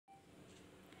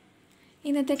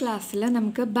ഇന്നത്തെ ക്ലാസ്സിൽ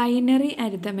നമുക്ക് ബൈനറി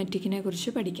അരിത്തമെറ്റിക്കിനെ കുറിച്ച്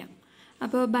പഠിക്കാം.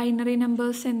 അപ്പോൾ ബൈനറി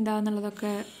നമ്പേഴ്സ്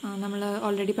എന്താണെന്നുള്ളതൊക്കെ നമ്മൾ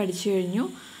ഓൾറെഡി പഠിച്ചു കഴിഞ്ഞു.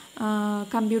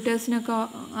 കമ്പ്യൂട്ടേഴ്സിനൊക്കെ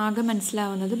ആകെ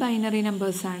മനസ്സിലാവുന്നത് ബൈനറി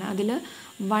നമ്പേഴ്സാണ്. അതിൽ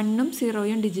 1ഉം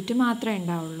 0യും ഡിജിറ്റ് മാത്രമേ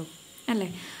ഉണ്ടാവുള്ളൂ അല്ലേ.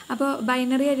 അപ്പോൾ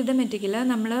ബൈനറി അരിത്തമെറ്റിക്കിൽ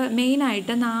നമ്മൾ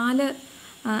മെയിനായിട്ട് 4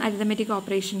 അരിത്തമെറ്റിക്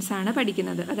ഓപ്പറേഷൻസാണ്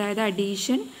പഠിക്കുന്നത്. അതായത്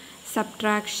addition,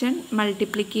 subtraction,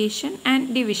 multiplication and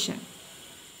division.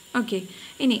 Okay,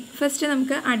 ഇനി ഫസ്റ്റ്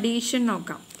നമുക്ക് അഡീഷൻ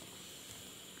നോക്കാം.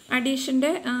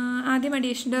 ആദ്യം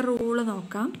അഡീഷൻ്റെ റൂള്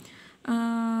നോക്കാം.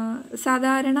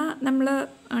 സാധാരണ നമ്മൾ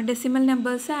ഡെസിമൽ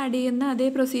നമ്പേഴ്സ് ആഡ് ചെയ്യുന്ന അതേ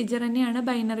പ്രൊസീജിയർ തന്നെയാണ്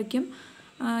ബൈനറിക്കും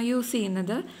യൂസ്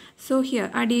ചെയ്യുന്നത്. സോ ഹിയർ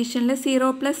അഡീഷനിൽ 0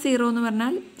 + 0 എന്ന്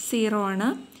പറഞ്ഞാൽ 0 ആണ്.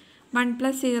 1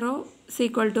 + 0 =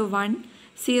 1,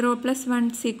 0 + 1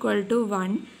 =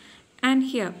 1. ആൻഡ്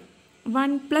ഹിയർ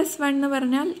 1 + 1 എന്ന്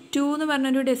പറഞ്ഞാൽ 2 എന്ന്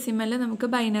പറഞ്ഞൊരു ഡെസിമൽ നമുക്ക്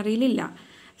ബൈനറിയിലില്ല.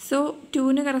 സോ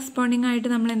 2ന് കറസ്പോണ്ടിങ് ആയിട്ട്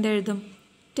നമ്മൾ എന്തെഴുതും?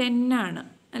 10 ആണ്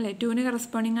അല്ലേ. 2ന്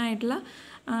കറസ്പോണ്ടിങ് ആയിട്ടുള്ള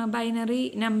ബൈനറി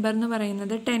നമ്പർ എന്ന്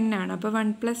പറയുന്നത് 10 ആണ്. അപ്പോൾ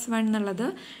 1 + 1 എന്നുള്ളത്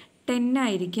 10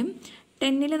 ആയിരിക്കും.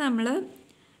 10ൽ നമ്മൾ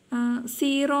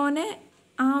 0നെ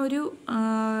ആ ഒരു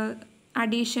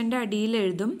അഡീഷൻ്റെ അടിയിൽ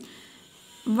എഴുതും.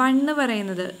 1 എന്ന്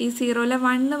പറയുന്നത്, ഈ 0ലെ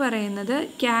 1 എന്ന് പറയുന്നത്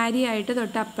ക്യാരി ആയിട്ട്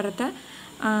തൊട്ടപ്പുറത്തെ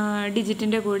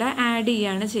ഡിജിറ്റിൻ്റെ കൂടെ ആഡ്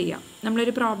ചെയ്യുകയാണ് ചെയ്യുക.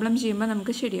 നമ്മളൊരു പ്രോബ്ലം ചെയ്യുമ്പോൾ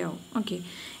നമുക്ക് ശരിയാവും. ഓക്കെ,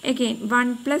 എഗെയിൻ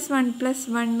 1 + 1 +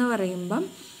 1 എന്ന് പറയുമ്പം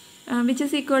which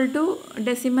is equal two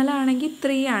decimal ആണെങ്കിൽ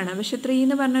 3 ആണ്. പക്ഷെ 3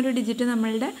 എന്ന് പറഞ്ഞൊരു ഡിജിറ്റ്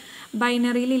നമ്മളുടെ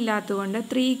ബൈനറിയിൽ ഇല്ലാത്തതുകൊണ്ട്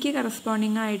 3ക്ക്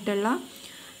കറസ്പോണ്ടിങ് ആയിട്ടുള്ള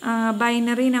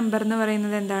ബൈനറി നമ്പർ എന്ന്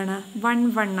പറയുന്നത് എന്താണ്? 1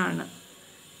 1 ആണ്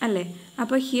അല്ലേ.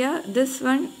 അപ്പോൾ ഹിയർ ദിസ്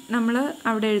 1 നമ്മൾ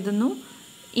അവിടെ എഴുതുന്നു.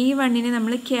 ഈ 1നെ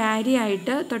നമ്മൾ ക്യാരി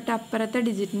ആയിട്ട് തൊട്ടപ്പുറത്തെ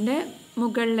ഡിജിറ്റിൻ്റെ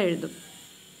മുകളിൽ എഴുതും.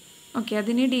 ഓക്കെ,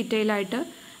 അതിന് ഡീറ്റെയിൽ ആയിട്ട്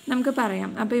നമുക്ക് പറയാം.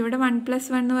 അപ്പോൾ ഇവിടെ 1 +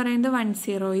 1 എന്ന് പറയുന്നത്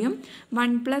 10യും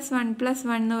 1 + 1 +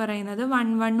 1 എന്ന് പറയുന്നത്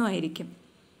 11ഉം ആയിരിക്കും.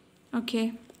 ഓക്കെ,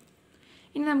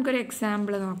 ഇനി നമുക്കൊരു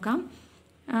എക്സാമ്പിൾ നോക്കാം.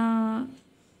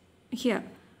 ഹിയർ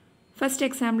ഫസ്റ്റ്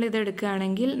എക്സാമ്പിൾ ഇത്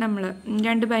എടുക്കുകയാണെങ്കിൽ നമ്മൾ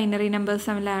 2 ബൈനറി നമ്പേഴ്സ്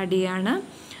തമ്മിൽ ആഡ് ചെയ്യാണ്.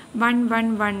 1 1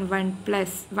 1 1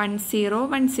 + 1 0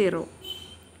 1 0.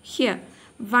 ഹിയർ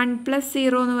 1 +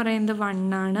 0 എന്ന് പറയുന്നത് 1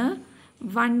 ആണ്.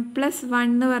 1 +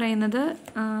 1 എന്ന് പറയുന്നത്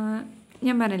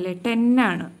ഞാൻ പറഞ്ഞില്ലേ 10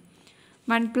 ആണ്.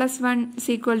 1 + 1 =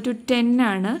 10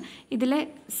 ആണ്. ഇതിലെ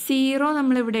 0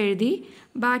 നമ്മളിവിടെ എഴുതി,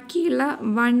 ബാക്കിയുള്ള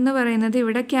 1 എന്ന് പറയുന്നത്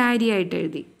ഇവിടെ ക്യാരി ആയിട്ട്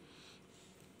എഴുതി.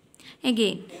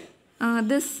 എഗെയിൻ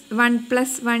ദിസ് 1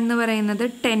 + 1 എന്ന് പറയുന്നത്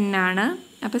 10 ആണ്.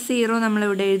 അപ്പോൾ 0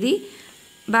 നമ്മളിവിടെ എഴുതി,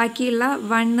 ബാക്കിയുള്ള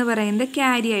 1 എന്ന് പറയുന്നത്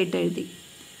ക്യാരി ആയിട്ട് എഴുതി.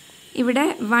 ഇവിടെ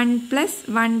 1 +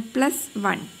 1 +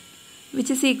 1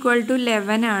 വിച്ച് ഈസ് ഈക്വൽ ടു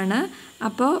 11 ആണ്.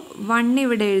 അപ്പോൾ 1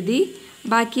 ഇവിടെ എഴുതി,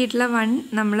 ബാക്കിയിട്ടുള്ള 1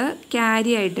 നമ്മൾ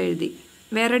ക്യാരി ആയിട്ട് എഴുതി.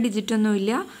 വേറെ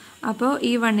ഡിജിറ്റൊന്നുമില്ല. അപ്പോൾ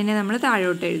ഈ 1നെ നമ്മൾ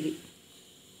താഴോട്ട് എഴുതി.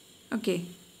 ഓക്കെ,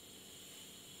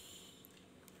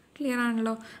 ക്ലിയർ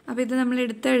ആണല്ലോ. അപ്പോൾ ഇത് നമ്മൾ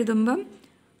എഴുതുമ്പം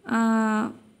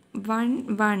 1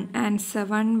 1 ആൻസർ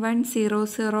 1 1 0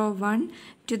 0 1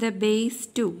 ടു ദ ബേസ്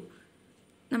 2.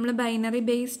 നമ്മൾ ബൈനറി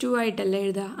ബേസ് 2 ആയിട്ടല്ല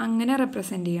എഴുതുക, അങ്ങനെ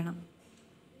റെപ്രസെൻ്റ് ചെയ്യണം.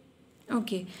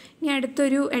 ഓക്കെ, ഇനി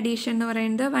അടുത്തൊരു എഡീഷൻ എന്ന്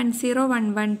പറയുന്നത് 1 0 1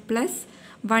 1 +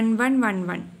 1 1 1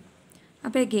 1.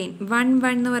 അപ്പോൾ എഗെയിൻ 1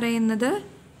 1 എന്ന് പറയുന്നത്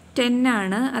 10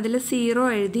 ആണ്. അതിൽ 0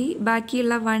 എഴുതി,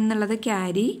 ബാക്കിയുള്ള 1 എന്നുള്ളത്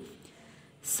ക്യാരി.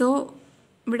 സോ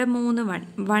ഇവിടെ 3 1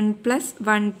 1 +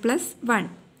 1 + 1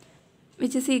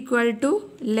 വിച്ച് ഈസ് ഈക്വൽ ടു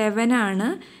 11 ആണ്.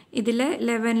 ഇതിൽ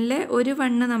 11ലെ ഒരു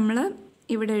 1 നമ്മൾ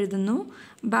ഇവിടെ എഴുതുന്നു,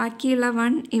 ബാക്കിയുള്ള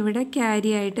 1 ഇവിടെ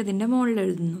ക്യാരി ആയിട്ട് ഇതിൻ്റെ മുകളിൽ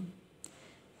എഴുതുന്നു.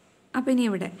 അപ്പോൾ ഇനി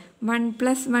ഇവിടെ 1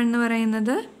 + 1 എന്ന്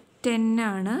പറയുന്നത് 10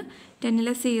 ആണ്.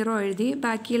 10ലെ 0 എഴുതി,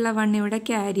 ബാക്കിയുള്ള 1 ഇവിടെ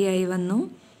ക്യാരി ആയി വന്നു.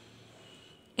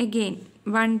 എഗെയിൻ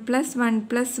 1 + 1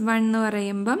 + 1 എന്ന്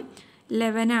പറയുമ്പം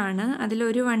 11 ആണ്.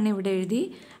 അതിലൊരു 1 ഇവിടെ എഴുതി,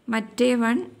 മറ്റേ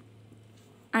 1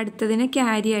 അടുത്തതിന്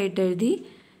ക്യാരി ആയിട്ട് എഴുതി.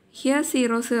 ഹിയർ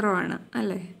 0 0 ആണ്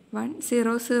അല്ലേ. 1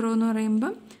 0 0 എന്ന്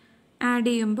പറയുമ്പം ആഡ്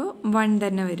ചെയ്യുമ്പോൾ 1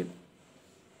 തന്നെ വരും.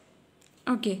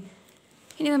 ഓക്കെ,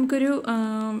 ഇനി നമുക്കൊരു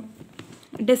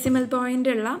ഡെസിമൽ പോയിൻ്റ്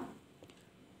ഉള്ള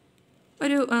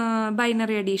ഒരു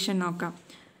ബൈനറി അഡീഷൻ നോക്കാം.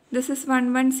 This is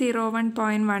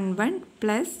 1101.11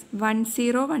 +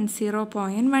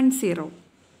 1010.10.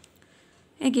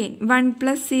 Again 1 +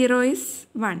 0 is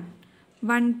 1.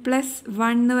 1 +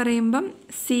 1 എന്ന് പറയുമ്പം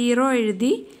 0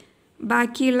 എഴുതി,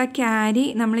 ബാക്കിയുള്ള ക്യാരി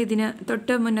നമ്മൾ ഇതിന്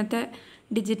തൊട്ട് മുന്നത്തെ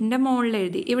ഡിജിറ്റിൻ്റെ മുകളിൽ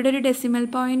എഴുതി. ഇവിടെ ഒരു ഡെസിമൽ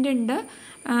പോയിൻ്റ് ഉണ്ട്,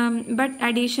 ബട്ട്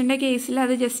അഡീഷൻ്റെ കേസിൽ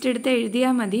അത് ജസ്റ്റ് എടുത്ത്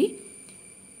എഴുതിയാൽ മതി.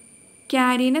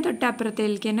 ക്യാരീനെ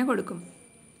തൊട്ടപ്പുറത്തേക്ക് തന്നെ കൊടുക്കും.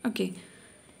 ഓക്കെ,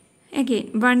 അഗെയിൻ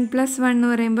 1 + 1 എന്ന്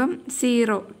പറയുമ്പം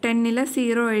 0, 10ൽ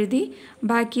 0 എഴുതി,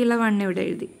 ബാക്കിയുള്ള 1 ഇവിടെ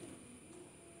എഴുതി.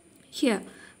 ഹിയർ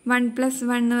 1 +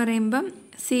 1 എന്ന് പറയുമ്പം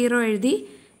 0 എഴുതി,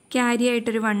 ക്യാരി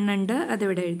ആയിട്ടൊരു 1 ഉണ്ട്,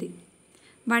 അതിവിടെ എഴുതി.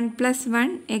 1 +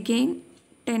 1 അഗെയിൻ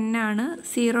 10 ആണ്,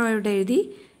 0 ഇവിടെ എഴുതി,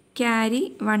 ക്യാരി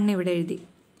 1 ഇവിടെ എഴുതി.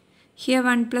 ഹിയർ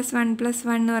 1 + 1 +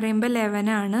 1 എന്ന് പറയുമ്പോൾ 11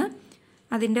 ആണ്,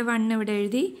 അതിൻ്റെ 1 ഇവിടെ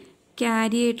എഴുതി,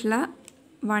 ക്യാരി ആയിട്ടുള്ള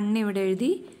 1 ഇവിടെ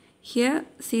എഴുതി. ഹിയർ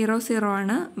 0 0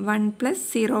 ആണ്, 1 +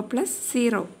 0 +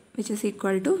 0 which is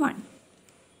equal to 1.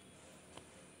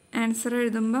 Answer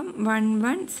എഴുതുമ്പം 1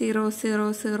 1 0 0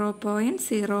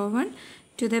 0.01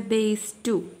 to the base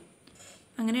 2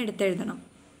 അങ്ങനെ എടുത്തെഴുതണം.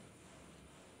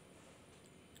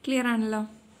 ക്ലിയർ ആണല്ലോ?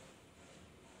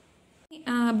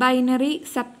 ബൈനറി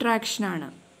സബ്ട്രാക്ഷനാണ്.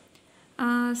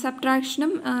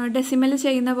 സബ്ട്രാക്ഷനും ഡെസിമൽ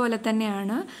ചെയ്യുന്ന പോലെ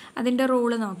തന്നെയാണ്. അതിൻ്റെ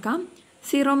റൂള് നോക്കാം.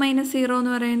 0 - 0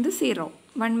 എന്ന് പറയുന്നത് 0,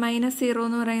 1 - 0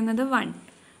 എന്ന് പറയുന്നത് 1,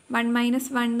 1 -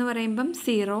 1 എന്ന് പറയുമ്പം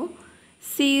 0,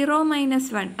 0 -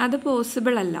 1 അത്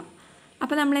പോസിബിൾ അല്ല.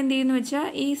 അപ്പോൾ നമ്മൾ എന്ത് ചെയ്യുന്നു വെച്ചാൽ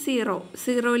ഈ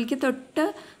 0യിലേക്ക് തൊട്ട്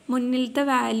മുന്നിലത്തെ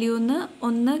വാല്യൂന്ന്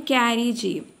ഒന്ന് ക്യാരി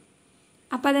ചെയ്യും.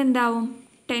 അപ്പോൾ അതെന്താവും?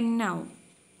 10 ആവും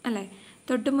അല്ലേ?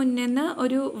 തൊട്ട് മുന്നിന്ന്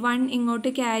ഒരു 1 ഇങ്ങോട്ട്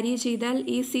ക്യാരി ചെയ്താൽ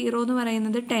ഈ 0 എന്ന്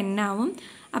പറയുന്നത് 10 ആവും.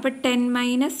 അപ്പോൾ 10 -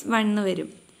 1 വരും.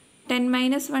 10 -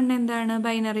 1 എന്താണ്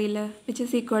ബൈനറിയിൽ? വിച്ച്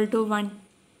ഈസ് ഈക്വൽ ടു 1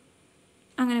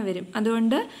 അങ്ങനെ വരും.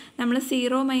 അതുകൊണ്ട് നമ്മൾ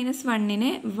 0 -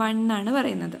 1നെ 1 ആണ്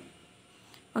പറയുന്നത്.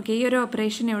 ഓക്കെ, ഈ ഒരു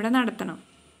ഓപ്പറേഷൻ ഇവിടെ നടത്തണം.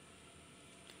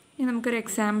 ഇനി നമുക്കൊരു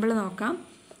എക്സാമ്പിൾ നോക്കാം.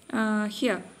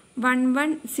 ഹിയർ 1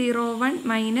 1 0 1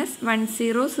 - 1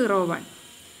 0 0 1.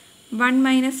 1 -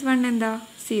 1 എന്താ?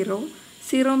 0.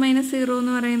 0 - 0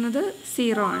 എന്ന് പറയുന്നത്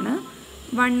 0 ആണ്.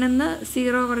 1ന്ന്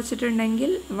 0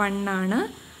 കുറച്ചിട്ടുണ്ടെങ്കിൽ 1 ആണ്.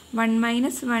 1 -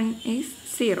 1 ഈസ്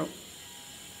 0.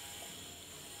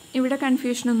 ഇവിടെ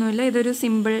കൺഫ്യൂഷനൊന്നുമില്ല, ഇതൊരു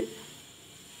സിമ്പിൾ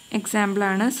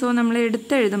എക്സാമ്പിളാണ്. സോ നമ്മൾ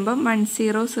എടുത്തെഴുതുമ്പം 1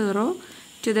 0 0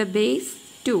 to the base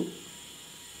 2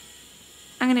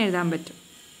 അങ്ങനെ എഴുതാൻ പറ്റും.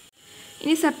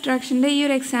 ഇനി സബ്ട്രാക്ഷൻ്റെ ഈ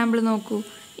ഒരു എക്സാമ്പിൾ നോക്കൂ.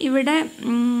 ഇവിടെ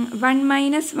 1 -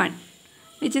 1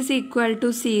 വിച്ച് ഈസ് ഈക്വൽ ടു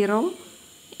 0.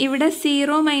 ഇവിടെ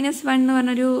 0 - 1 എന്ന്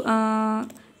പറഞ്ഞൊരു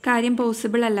കാര്യം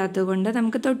പോസിബിൾ അല്ലാത്തതുകൊണ്ട്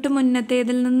നമുക്ക് തൊട്ട്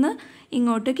മുന്നത്തേതിൽ നിന്ന്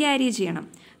ഇങ്ങോട്ട് ക്യാരി ചെയ്യണം.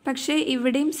 പക്ഷേ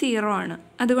ഇവിടെയും 0 ആണ്,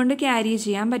 അതുകൊണ്ട് ക്യാരി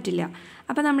ചെയ്യാൻ പറ്റില്ല.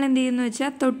 അപ്പോൾ നമ്മൾ എന്ത് ചെയ്യുന്നു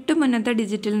വെച്ചാൽ തൊട്ട് മുന്നത്തെ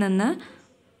ഡിജിറ്റിൽ നിന്ന്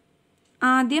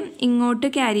ആദ്യം ഇങ്ങോട്ട്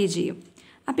ക്യാരി ചെയ്യും.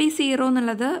 അപ്പോൾ ഈ 0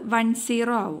 എന്നുള്ളത് 1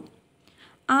 0 ആവും.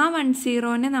 ആ 1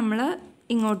 0നെ നമ്മൾ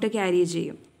ഇങ്ങോട്ട് ക്യാരി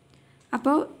ചെയ്യും.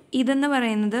 അപ്പോൾ ഇതെന്ന്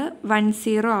പറയുന്നത് 1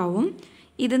 0 ആവും,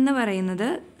 ഇതെന്ന് പറയുന്നത്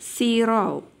 0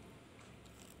 ആവും.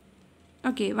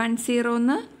 ഓക്കെ, 1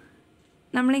 0ന്ന്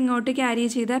നമ്മൾ ഇങ്ങോട്ട് ക്യാരി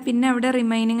ചെയ്താൽ പിന്നെ അവിടെ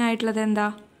റിമൈനിങ് ആയിട്ടുള്ളത് എന്താ?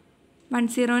 1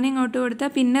 0നെ ഇങ്ങോട്ട് കൊടുത്താൽ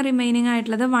പിന്നെ റിമൈനിങ്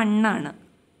ആയിട്ടുള്ളത് 1 ആണ്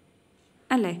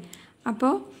അല്ലേ?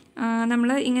 അപ്പോൾ നമ്മൾ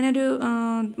ഇങ്ങനൊരു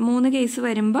 3 കേസ്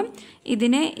വരുമ്പം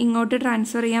ഇതിനെ ഇങ്ങോട്ട്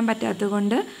ട്രാൻസ്ഫർ ചെയ്യാൻ പറ്റാത്തത്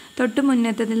കൊണ്ട് തൊട്ട്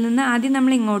മുന്നത്തതിൽ നിന്ന് ആദ്യം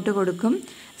നമ്മൾ ഇങ്ങോട്ട് കൊടുക്കും.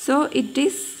 സോ ഇറ്റ്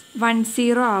ഈസ് 1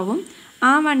 0 ആവും.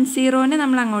 ആ 1 0നെ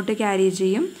നമ്മൾ അങ്ങോട്ട് ക്യാരി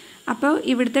ചെയ്യും. അപ്പോൾ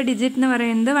ഇവിടുത്തെ ഡിജിറ്റ് എന്ന്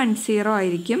പറയുന്നത് 1 0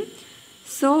 ആയിരിക്കും.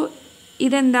 സോ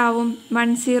ഇതെന്താവും?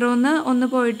 1 0ന്ന് ഒന്ന്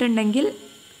പോയിട്ടുണ്ടെങ്കിൽ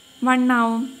 1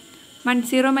 ആവും. 1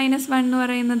 0 - 1 എന്ന്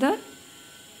പറയുന്നത്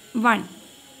 1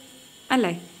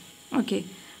 അല്ലേ? ഓക്കെ,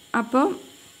 അപ്പോൾ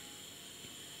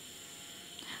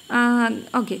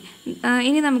ഓക്കെ,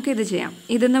 ഇനി നമുക്കിത് ചെയ്യാം.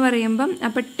 ഇതെന്ന് പറയുമ്പം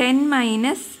അപ്പോൾ 10 -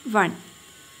 1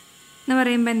 എന്ന്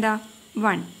പറയുമ്പോൾ എന്താ?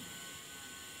 1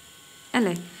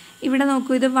 അല്ലേ? ഇവിടെ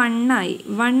നോക്കൂ, ഇത് 1 ആയി.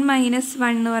 1 -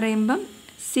 1 എന്ന് പറയുമ്പം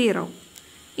 0.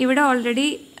 ഇവിടെ ഓൾറെഡി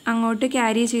അങ്ങോട്ട്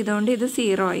ക്യാരി ചെയ്തുകൊണ്ട് ഇത്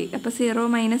 0 ആയി. അപ്പോൾ 0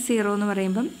 - 0 എന്ന്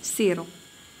പറയുമ്പം 0.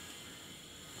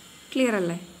 ക്ലിയർ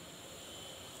അല്ലേ?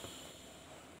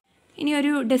 ഇനി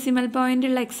ഒരു ഡെസിമൽ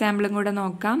പോയിൻ്റുള്ള എക്സാമ്പിളും കൂടെ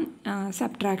നോക്കാം.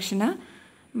 സബ്ട്രാക്ഷന്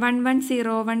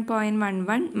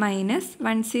 1101.11 -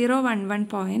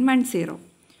 1011.10.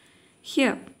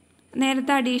 ഹിയർ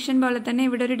നേരത്തെ അഡീഷൻ പോലെ തന്നെ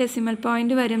ഇവിടെ ഒരു ഡെസിമൽ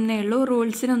പോയിൻ്റ് വരുന്നേ ഉള്ളൂ.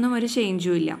 റൂൾസിനൊന്നും ഒരു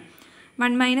ചേഞ്ചും ഇല്ല.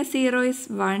 1 - 0 is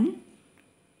 1,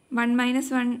 1 -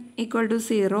 1 =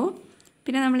 0.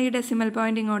 പിന്നെ നമ്മൾ ഈ ഡെസിമൽ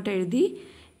പോയിൻ്റ് ഇങ്ങോട്ട് എഴുതി.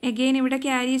 എഗെയിൻ ഇവിടെ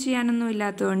ക്യാരി ചെയ്യാനൊന്നും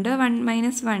ഇല്ലാത്തതുകൊണ്ട് 1 -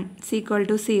 1 =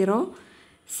 0,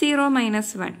 0 - 1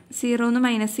 0 എന്ന്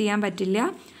മൈനസ് ചെയ്യാൻ പറ്റില്ല.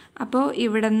 അപ്പോൾ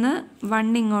ഇവിടെ നിന്ന്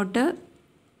 1 ഇങ്ങോട്ട്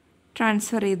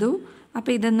ട്രാൻസ്ഫർ ചെയ്തു.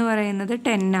 അപ്പോൾ ഇതെന്ന് പറയുന്നത്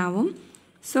 10 ആവും.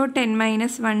 സോ 10 -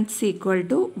 1 =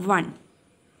 1.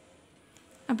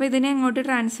 അപ്പോൾ ഇതിനെ ഇങ്ങോട്ട്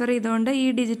ട്രാൻസ്ഫർ ചെയ്തുകൊണ്ട് ഈ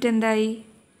ഡിജിറ്റ് എന്തായി?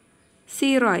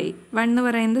 0 ആയി. 1 എന്ന്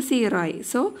പറയുന്നത് 0 ആയി.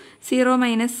 സോ 0 -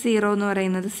 0 എന്ന്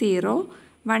പറയുന്നത് 0,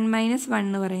 1 - 1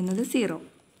 എന്ന് പറയുന്നത് 0.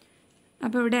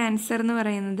 അപ്പോൾ ഇവിടെ ആൻസർ എന്ന്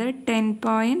പറയുന്നത്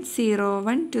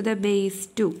 10.01 to the base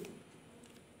 2.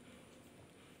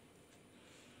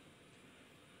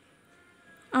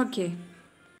 ഓക്കെ,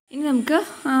 ഇനി നമുക്ക്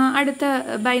അടുത്ത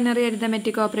ബൈനറി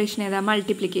അരിത്തമെറ്റിക് ഓപ്പറേഷൻ ഏതാ?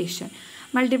 മൾട്ടിപ്ലിക്കേഷൻ.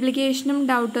 മൾട്ടിപ്ലിക്കേഷനും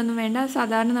ഡൗട്ടൊന്നും വേണ്ട,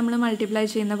 സാധാരണ നമ്മൾ മൾട്ടിപ്ലൈ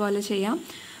ചെയ്യുന്ന പോലെ ചെയ്യാം.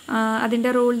 അതിൻ്റെ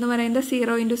റൂൾ എന്ന് പറയുന്നത്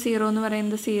 0 × 0 എന്ന്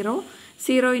പറയുന്നത് 0,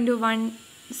 0 × 1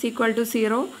 =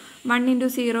 0, 1 ×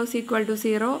 0 =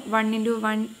 0, 1 ×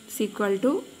 1 =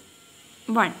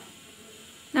 1.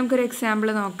 നമുക്കൊരു എക്സാമ്പിൾ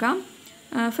നോക്കാം.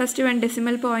 ഫസ്റ്റ് 1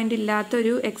 ഡെസിമൽ പോയിൻ്റ്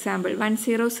ഇല്ലാത്തൊരു എക്സാമ്പിൾ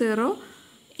 100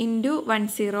 ×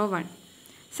 101.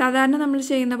 സാധാരണ നമ്മൾ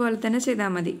ചെയ്യുന്ന പോലെ തന്നെ ചെയ്താൽ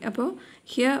മതി. അപ്പോൾ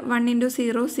ഹിയർ 1 ×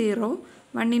 0 0,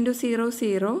 1 × 0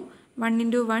 0, 1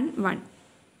 × 1 1,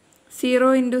 0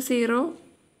 × 0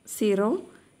 0,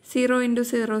 0 ×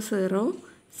 0 0,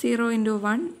 0 ×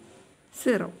 1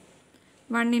 0,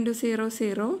 1 × 0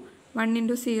 0, 1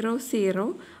 × 0 0,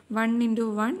 1 ×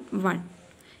 1 1.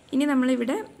 ഇനി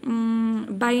നമ്മളിവിടെ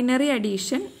ബൈനറി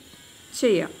അഡീഷൻ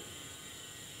ചെയ്യാം.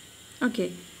 ഓക്കെ,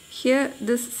 ഹിയർ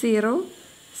ദിസ് 0,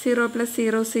 0 +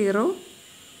 0 0,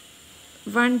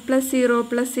 1 + 0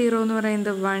 + 0 എന്ന്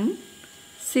പറയുന്നത് 1,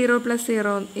 0 +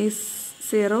 0 is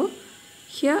 0,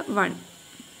 ഹിയർ 1.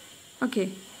 ഓക്കെ,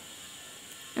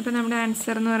 അപ്പോൾ നമ്മുടെ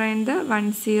ആൻസർ എന്ന് പറയുന്നത്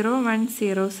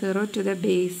 10100 ടു ദ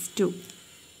ബേസ് 2.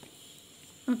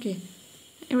 ഓക്കെ,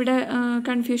 ഇവിടെ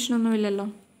കൺഫ്യൂഷനൊന്നുമില്ലല്ലോ.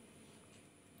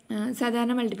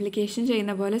 സാധാരണ മൾട്ടിപ്ലിക്കേഷൻ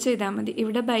ചെയ്യുന്ന പോലെ ചെയ്താൽ മതി.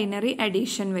 ഇവിടെ ബൈനറി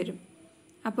അഡീഷൻ വരും.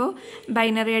 അപ്പോൾ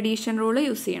ബൈനറി അഡീഷൻ റൂൾ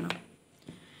യൂസ് ചെയ്യണം.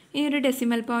 ഇനി ഒരു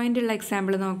ഡെസിമൽ പോയിൻ്റ് ഉള്ള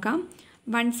എക്സാമ്പിൾ നോക്കാം.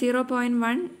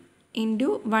 10.1 ×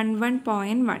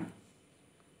 11.1.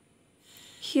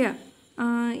 ഹിയർ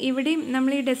ഇവിടെയും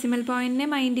നമ്മൾ ഈ ഡെസിമൽ പോയിൻറ്റിനെ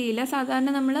മൈൻഡ് ചെയ്യില്ല. സാധാരണ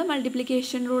നമ്മൾ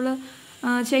മൾട്ടിപ്ലിക്കേഷൻ റൂള്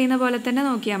ചെയ്യുന്ന പോലെ തന്നെ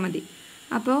നോക്കിയാൽ മതി.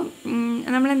 അപ്പോൾ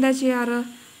നമ്മളെന്താ ചെയ്യാറ്,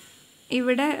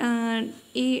 ഇവിടെ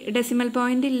ഈ ഡെസിമൽ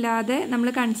പോയിൻ്റ് ഇല്ലാതെ നമ്മൾ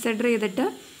കൺസിഡർ ചെയ്തിട്ട്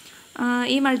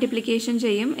ഈ മൾട്ടിപ്ലിക്കേഷൻ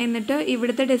ചെയ്യും. എന്നിട്ട്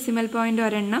ഇവിടുത്തെ ഡെസിമൽ പോയിൻ്റ്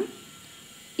ഒരെണ്ണം,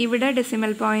 ഇവിടെ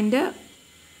ഡെസിമൽ പോയിൻ്റ്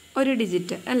ഒരു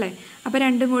ഡിജിറ്റ് അല്ലേ. അപ്പോൾ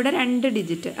രണ്ടും കൂടെ 2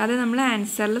 ഡിജിറ്റ്, അത് നമ്മൾ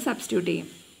ആൻസറിൽ സബ്സ്റ്റിറ്റ്യൂട്ട് ചെയ്യും.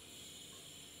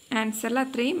 ആൻസറിൽ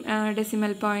അത്രയും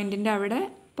ഡെസിമൽ പോയിൻറ്റിൻ്റെ അവിടെ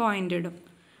പോയിൻ്റ് ഇടും.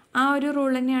 ആ ഒരു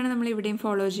റൂൾ തന്നെയാണ് നമ്മൾ ഇവിടെയും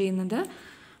ഫോളോ ചെയ്യുന്നത്.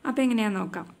 അപ്പോൾ എങ്ങനെയാണെന്ന്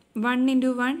നോക്കാം. 1 ×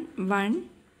 1 1,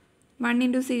 1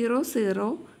 × 0 0,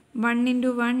 1 ×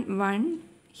 1 1,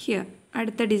 ഹിയർ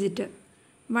അടുത്ത ഡിജിറ്റ്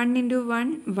 1 × 1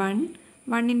 1,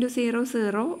 1 × 0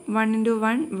 0, 1 ×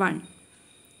 1 1.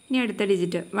 ഇനി അടുത്ത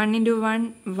ഡിജിറ്റ് 1 × 1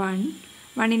 1,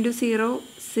 1 × 0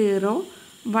 0,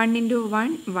 1 ×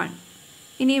 1 1.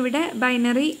 ഇനി ഇവിടെ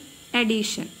binary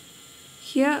addition.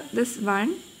 Here this 1,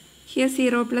 here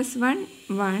 0 + 1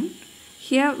 1,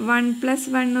 here 1 +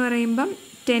 1 എന്ന് പറയുമ്പം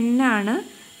 10 ആണ്.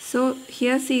 സോ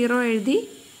ഹിയർ 0 എഴുതി,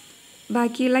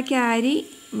 ബാക്കിയുള്ള ക്യാരി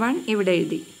 1 ഇവിടെ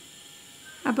എഴുതി.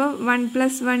 അപ്പോൾ 1 +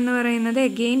 1 എന്ന് പറയുന്നത്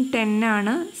അഗെയിൻ 10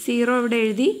 ആണ്. 0 ഇവിടെ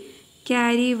എഴുതി,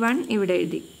 ക്യാരി 1 ഇവിടെ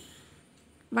എഴുതി.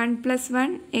 1 +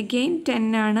 1 അഗെയിൻ 10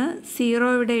 ആണ്. 0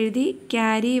 ഇവിടെ എഴുതി,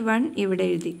 ക്യാരി 1 ഇവിടെ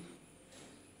എഴുതി.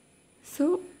 സോ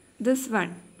ദിസ്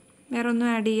 1 വേറെ ഒന്നും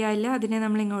ആഡ് ചെയ്യാനില്ല, അതിനെ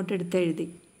നമ്മൾ ഇങ്ങോട്ട് എടുത്ത് എഴുതി.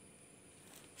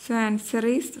 So answer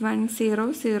is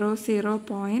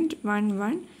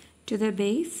 1000.11 to the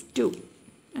base 2.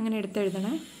 അങ്ങനെ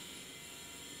എടുത്തെഴുതണേ.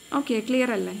 ഓക്കെ, ക്ലിയർ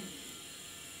അല്ലേ?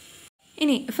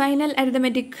 ഇനി ഫൈനൽ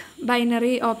അരിതമെറ്റിക്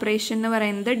ബൈനറി ഓപ്പറേഷൻ എന്ന്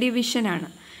പറയുന്നത് ഡിവിഷനാണ്.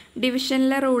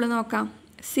 ഡിവിഷനിലെ റൂള് നോക്കാം.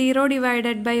 0 /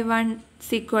 1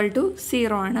 =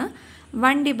 0 ആണ്.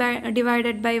 1 /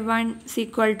 1 =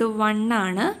 1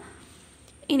 ആണ്.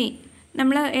 ഇനി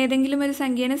നമ്മൾ ഏതെങ്കിലും ഒരു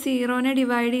സംഖ്യേനെ 0നെ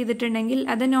ഡിവൈഡ് ചെയ്തിട്ടുണ്ടെങ്കിൽ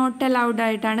അത് നോട്ട് അലൗഡ്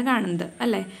ആയിട്ടാണ് കാണുന്നത്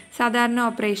അല്ലേ. സാധാരണ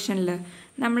ഓപ്പറേഷനിൽ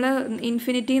നമ്മൾ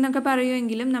ഇൻഫിനിറ്റി എന്നൊക്കെ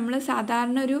പറയുമെങ്കിലും നമ്മൾ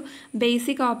സാധാരണ ഒരു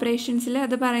ബേസിക് ഓപ്പറേഷൻസിൽ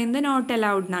അത് പറയുന്നത് നോട്ട്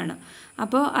അലൗഡ് എന്നാണ്.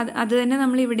 അപ്പോൾ അത് തന്നെ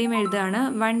നമ്മൾ ഇവിടെയും എഴുതുകയാണ്.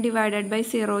 1 /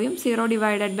 0യും 0 /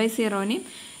 0നെയും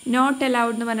നോട്ട്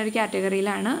അലൗഡ് എന്ന് പറഞ്ഞൊരു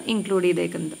കാറ്റഗറിയിലാണ് ഇൻക്ലൂഡ്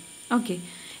ചെയ്തേക്കുന്നത്. ഓക്കെ,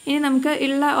 ഇനി നമുക്ക്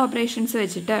ഉള്ള ഓപ്പറേഷൻസ്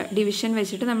വെച്ചിട്ട് ഡിവിഷൻ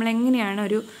വെച്ചിട്ട് നമ്മൾ എങ്ങനെയാണ്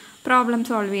ഒരു പ്രോബ്ലം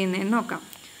സോൾവ് ചെയ്യുന്നതെന്ന് നോക്കാം.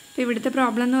 അപ്പോൾ ഇവിടുത്തെ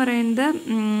പ്രോബ്ലം എന്ന് പറയുന്നത്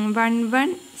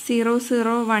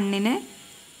 110001നെ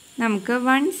നമുക്ക്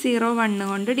 101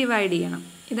 കൊണ്ട് ഡിവൈഡ് ചെയ്യണം.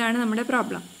 ഇതാണ് നമ്മുടെ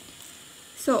problem.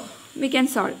 So we can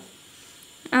solve.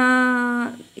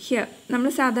 Here നമ്മൾ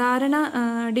സാധാരണ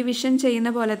ഡിവിഷൻ ചെയ്യുന്ന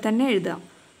പോലെ തന്നെ എഴുതാം.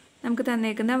 നമുക്ക്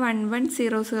തന്നേക്കുന്ന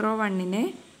 11001നെ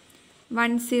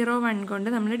 101 കൊണ്ട്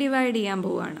നമ്മൾ ഡിവൈഡ് ചെയ്യാൻ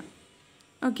പോവുകയാണ്.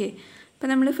 ഓക്കെ, അപ്പോൾ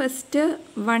നമ്മൾ ഫസ്റ്റ്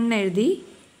 1 എഴുതി.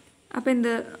 അപ്പോൾ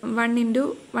എന്ത് 1 ×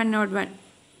 101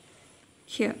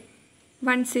 ഹിയർ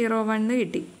 101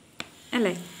 കിട്ടി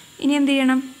അല്ലേ. ഇനി എന്ത്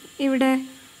ചെയ്യണം, ഇവിടെ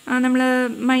നമ്മൾ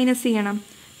മൈനസ് ചെയ്യണം.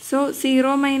 സോ 0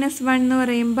 - 1 എന്ന്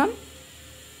പറയുമ്പം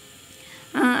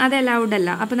അത് അലൗഡ് അല്ല.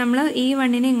 അപ്പോൾ നമ്മൾ ഈ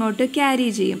 1നെ ഇങ്ങോട്ട് ക്യാരി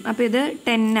ചെയ്യും. അപ്പോൾ ഇത്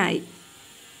 10 ആയി.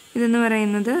 ഇതെന്ന്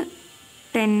പറയുന്നത്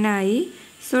 10 ആയി.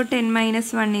 So 10 - 1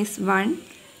 is 1.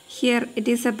 Here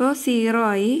it is അപ്പോൾ 0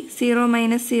 ആയി. 0 -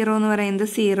 0 എന്ന് പറയുന്നത്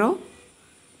 0.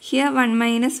 ഹിയർ 1 -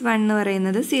 1 എന്ന്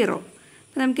പറയുന്നത് 0.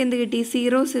 അപ്പോൾ നമുക്ക് എന്ത് കിട്ടി?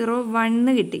 0 0 1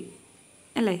 കിട്ടി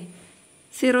അല്ലേ.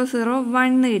 0 0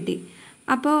 1 കിട്ടി.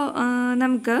 അപ്പോൾ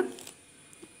നമുക്ക്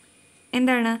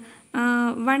എന്താണ്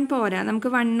 1 പോരാ, നമുക്ക്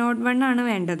 101 ആണ്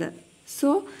വേണ്ടത്. സോ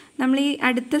നമ്മൾ ഈ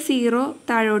അടുത്ത 0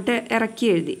 താഴോട്ട് ഇറക്കി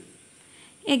എഴുതി.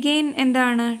 എഗെയിൻ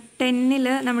എന്താണ് 10ൽ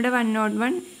നമ്മുടെ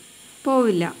 101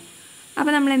 പോവില്ല.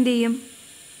 അപ്പോൾ നമ്മൾ എന്ത് ചെയ്യും,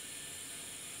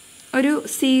 ഒരു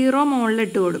 0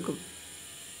 മുകളിലിട്ട് കൊടുക്കും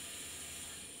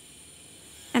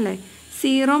അല്ലേ.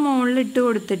 0 മുകളിലിട്ട്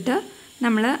കൊടുത്തിട്ട്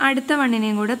നമ്മൾ അടുത്ത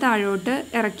 1നെയും കൂടെ താഴോട്ട്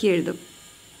ഇറക്കി എഴുതും.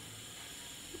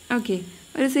 ഓക്കെ,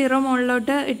 ഒരു 0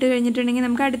 മുകളിലോട്ട് ഇട്ട് കഴിഞ്ഞിട്ടുണ്ടെങ്കിൽ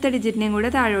നമുക്ക് അടുത്ത ഡിജിറ്റിനെയും കൂടെ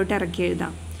താഴോട്ട് ഇറക്കി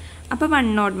എഴുതാം. അപ്പോൾ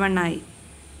 101 ആയി.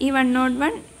 ഈ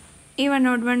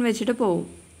 101 വെച്ചിട്ട് പോവും.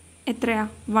 എത്രയാ?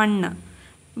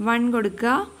 1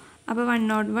 കൊടുക്കുക. അപ്പോൾ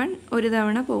 101 ഒരു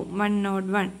തവണ പോവും,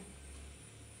 101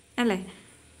 അല്ലേ.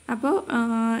 അപ്പോൾ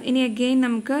ഇനി അഗെയിൻ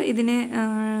നമുക്ക് ഇതിനെ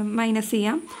മൈനസ്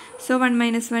ചെയ്യാം. സോ 1 -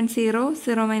 1 0,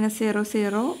 0 - 0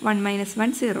 0, 1 -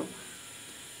 1 0.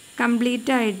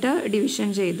 കംപ്ലീറ്റ് ആയിട്ട് ഡിവിഷൻ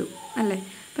ചെയ്തു അല്ലേ.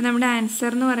 അപ്പോൾ നമ്മുടെ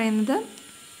ആൻസർ എന്ന് പറയുന്നത്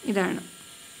ഇതാണ്,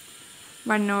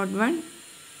 101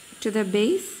 ടു ദ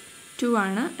ബേസ് 2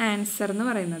 ആണ് ആൻസർ എന്ന്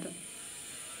പറയുന്നത്.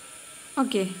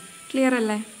 ഓക്കെ, ക്ലിയർ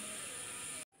അല്ലേ?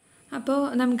 അപ്പോൾ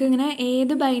നമുക്കിങ്ങനെ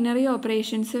ഏത് ബൈനറി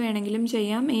ഓപ്പറേഷൻസ് വേണമെങ്കിലും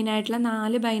ചെയ്യാം. മെയിനായിട്ടുള്ള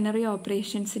 4 ബൈനറി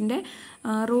ഓപ്പറേഷൻസിൻ്റെ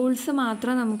റൂൾസ്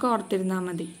മാത്രം നമുക്ക് ഓർത്തിരുന്നാൽ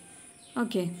മതി.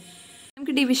 ഓക്കെ,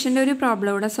 നമുക്ക് ഡിവിഷൻ്റെ ഒരു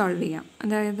പ്രോബ്ലം കൂടെ സോൾവ് ചെയ്യാം.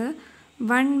 അതായത്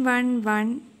 1 1 1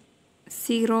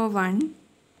 0 1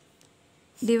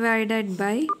 ഡിവൈഡഡ്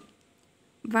ബൈ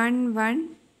 1 1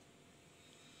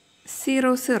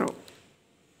 0 0.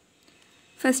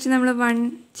 ഫസ്റ്റ് നമ്മൾ 1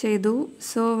 ചെയ്തു.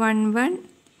 സോ 1 1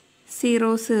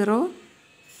 0 0.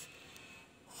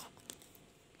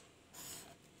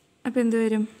 അപ്പോൾ എന്ത്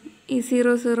വരും? ഈ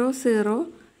 0 0 0,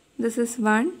 ദിസ് ഇസ്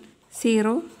 1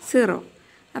 0 0.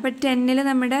 അപ്പോൾ 10ൽ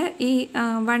നമ്മുടെ ഈ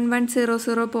 1 1 0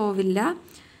 0 പോവില്ല.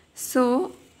 സോ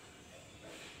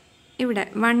ഇവിടെ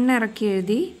 1 ഇറക്കി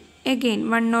എഴുതി. എഗെയിൻ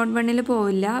 101ൽ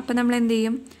പോവില്ല. അപ്പോൾ നമ്മൾ എന്ത്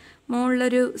ചെയ്യും?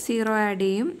 മുകളിലൊരു 0 ആഡ്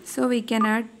ചെയ്യും. So we can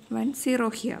add 1 0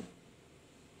 here.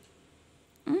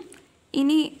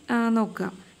 ഇനി നോക്കുക,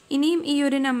 ഇനിയും ഈ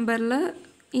ഒരു നമ്പറിൽ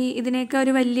ഇതിനേക്കാൾ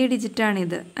ഒരു വലിയ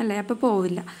ഡിജിറ്റാണിത് അല്ലേ. അപ്പോൾ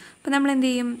പോവില്ല. അപ്പോൾ നമ്മൾ എന്ത്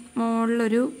ചെയ്യും?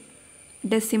 മുകളിലൊരു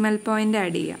ഡെസിമൽ പോയിൻ്റ്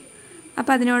ആഡ് ചെയ്യുക.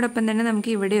 അപ്പോൾ അതിനോടൊപ്പം തന്നെ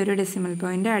നമുക്ക് ഇവിടെ ഒരു ഡെസിമൽ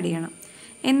പോയിൻ്റ് ആഡ് ചെയ്യണം.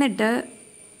 എന്നിട്ട്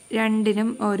രണ്ടിനും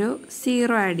ഓരോ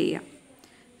 0 ആഡ് ചെയ്യാം.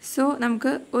 സോ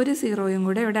നമുക്ക് ഒരു 0യും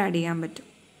കൂടെ ഇവിടെ ആഡ് ചെയ്യാൻ പറ്റും.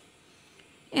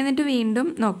 എന്നിട്ട് വീണ്ടും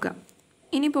നോക്കാം,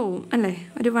 ഇനി പോവും അല്ലേ.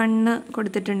 ഒരു 1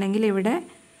 കൊടുത്തിട്ടുണ്ടെങ്കിൽ ഇവിടെ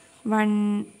 1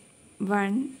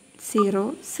 1 0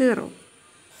 0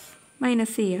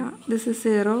 മൈനസ് ചെയ്യുക. This is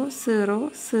 0 0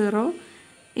 0.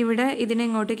 ഇവിടെ ഇതിനെ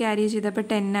ഇങ്ങോട്ട് ക്യാരി ചെയ്തപ്പോൾ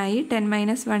 10 ആയി. 10 -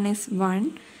 1 is 1.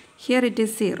 Here it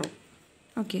is 0.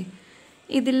 Okay,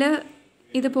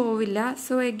 ഇത് പോവില്ല.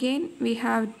 So again we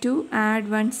have to add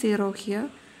 1 0 here.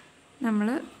 നമ്മൾ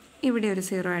ഇവിടെ ഒരു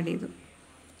 0 ആഡ് ചെയ്തു.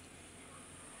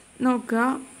 നോക്കുക,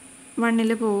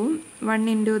 1ൽ പോവും. 1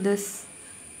 ഇൻറ്റു ദിസ്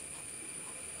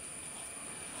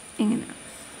ഇങ്ങനെ.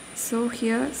 So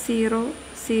here 0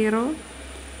 0.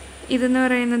 ഇതെന്ന്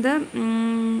പറയുന്നത്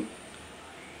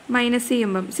മൈനസ്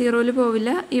ചെയ്യുമ്പം 0ൽ പോവില്ല.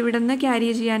 ഇവിടെ നിന്ന് ക്യാരി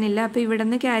ചെയ്യാനില്ല. അപ്പോൾ ഇവിടെ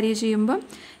നിന്ന് ക്യാരി ചെയ്യുമ്പം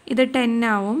ഇത് 10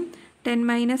 ആവും. 10 -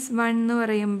 1 എന്ന്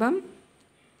പറയുമ്പം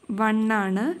 1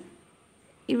 ആണ്.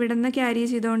 ഇവിടെ നിന്ന് ക്യാരി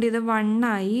ചെയ്തുകൊണ്ട് ഇത് 1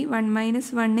 ആയി. 1 - 1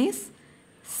 ഈസ്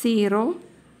 0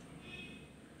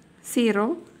 0.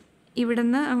 ഇവിടെ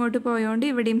നിന്ന് അങ്ങോട്ട് പോയോണ്ട്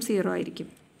ഇവിടെയും 0 ആയിരിക്കും.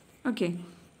 ഓക്കെ,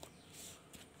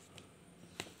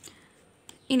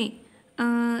 ഇനി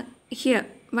ഹിയർ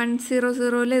 1 0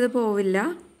 0ൽ ഇത് പോവില്ല,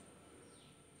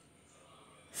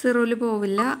 0ൽ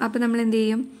പോവില്ല. അപ്പോൾ നമ്മൾ എന്ത്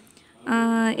ചെയ്യും?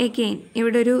 എഗെയിൻ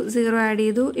ഇവിടെ ഒരു 0 ആഡ്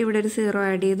ചെയ്തു, ഇവിടെ ഒരു 0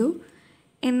 ആഡ് ചെയ്തു.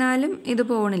 എന്നാലും ഇത്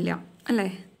പോകണില്ല അല്ലേ.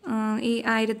 ഈ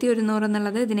 1100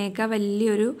 എന്നുള്ളത് ഇതിനേക്കാൾ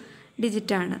വലിയൊരു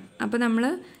ഡിജിറ്റാണ്. അപ്പോൾ നമ്മൾ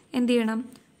എന്ത് ചെയ്യണം?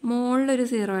 മുകളിലൊരു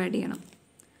 0 ആഡ് ചെയ്യണം.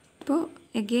 അപ്പോൾ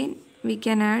again we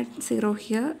can add 0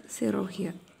 here 0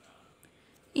 here.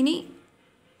 ഇനി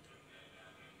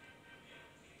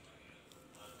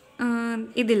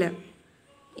ഇതിൽ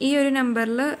ഈ ഒരു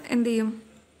നമ്പറിൽ എന്ത് ചെയ്യും?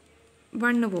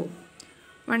 1 പോവും.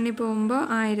 1 പോകുമ്പോൾ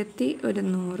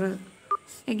 1100.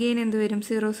 അഗെയിൻ എന്ത് വരും?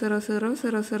 0 0 0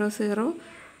 0 0 0.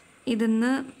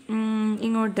 ഇതിന്ന്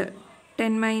ഇങ്ങോട്ട്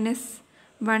 10 -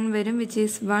 1 വരും, വിച്ച്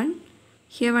ഈസ് 1.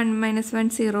 ഹിയർ 1 - 1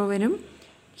 0 വരും.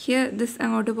 ഹിയർ ദിസ്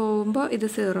അങ്ങോട്ട് പോകുമ്പോൾ ഇത്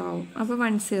 0 ആവും. അപ്പോൾ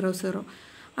 1 0 0.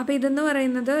 അപ്പോൾ ഇതെന്ന്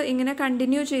പറയുന്നത് ഇങ്ങനെ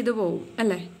കണ്ടിന്യൂ ചെയ്തു പോവും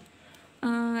അല്ലേ.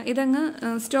 ഇതങ്ങ്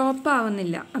സ്റ്റോപ്പ്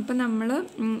ആവുന്നില്ല. അപ്പം നമ്മൾ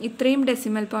ഇത്രയും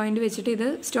ഡെസിമൽ പോയിൻ്റ് വെച്ചിട്ട് ഇത്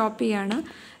സ്റ്റോപ്പ് ചെയ്യാണ്.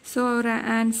 So our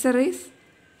answer is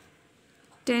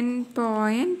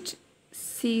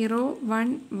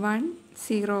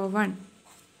 10.01101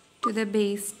 to the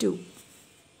base 2.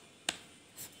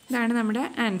 ഇതാണ് നമ്മുടെ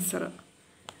ആൻസർ.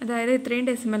 അതായത് ഇത്രയും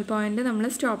ഡെസിമൽ പോയിൻ്റ് നമ്മൾ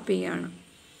സ്റ്റോപ്പ് ചെയ്യുകയാണ്.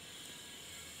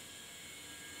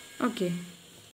 ഓക്കെ.